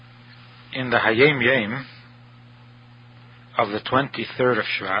In the Hayom Yom of the 23rd of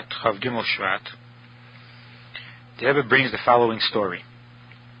Shevat, Chav Gimel Shevat, the Rebbe brings the following story.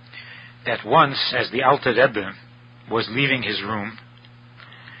 That once, as the Alter Rebbe was leaving his room,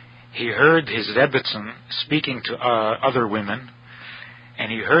 he heard his Rebbetzin speaking to other women,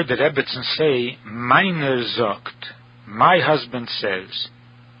 and he heard the Rebbetzin say, "Meiner sagt," my husband says,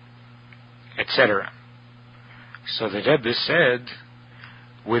 etc. So the Rebbe said,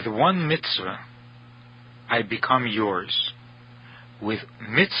 with one mitzvah, I become yours. With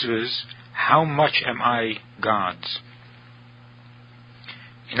mitzvahs, how much am I God's?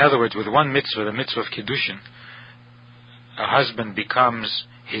 In other words, with one mitzvah, the mitzvah of Kiddushin, a husband becomes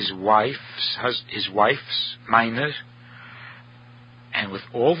his wife's minor, and with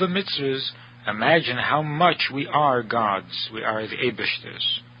all the mitzvahs, imagine how much we are God's. We are the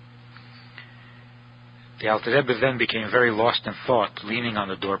Eibeshters. The Alter Rebbe then became very lost in thought, leaning on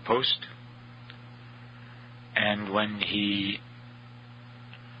the doorpost. And when he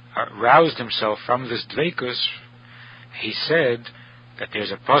roused himself from this dveikus, he said that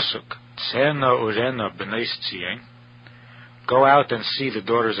there's a pasuk, Tzena urena b'neis Tzion, go out and see the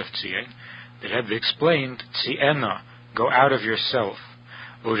daughters of Tzion. The Rebbe explained, Tziena, go out of yourself,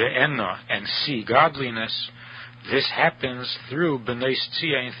 ureena, and see godliness. This happens through b'neis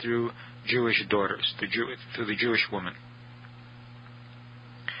Tzion, through Jewish daughters, through the Jewish woman.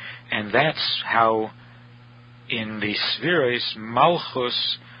 And that's how in the Sfiros,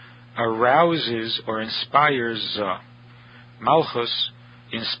 Malchus arouses or inspires Malchus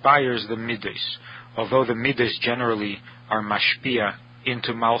inspires the Midas. Although the Midas generally are mashpia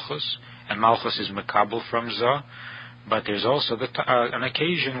into Malchus, and Malchus is makabel from Zah, but there's also an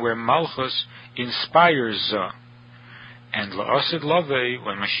occasion where Malchus inspires Zah. And la'asid lavei,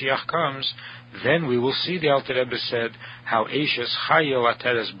 when Mashiach comes, then we will see, the Alter Rebbe said, how Eishes Chayil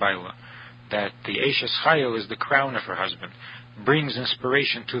ateres baila, that the Eishes Chayil is the crown of her husband, brings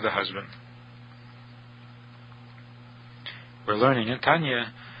inspiration to the husband. We're learning in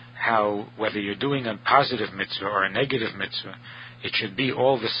Tanya how whether you're doing a positive mitzvah or a negative mitzvah, it should be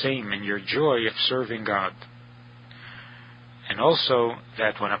all the same in your joy of serving God. And also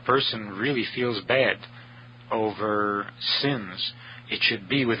that when a person really feels bad over sins, it should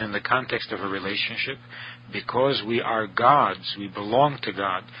be within the context of a relationship, because we are God's, we belong to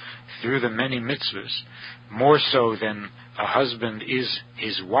God through the many mitzvahs, more so than a husband is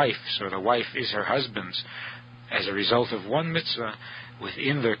his wife's or the wife is her husband's. As a result of one mitzvah,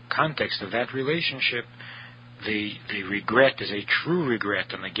 within the context of that relationship, the regret is a true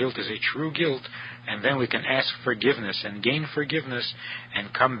regret and the guilt is a true guilt, and then we can ask forgiveness and gain forgiveness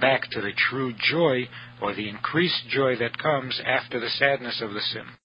and come back to the true joy or the increased joy that comes after the sadness of the sin.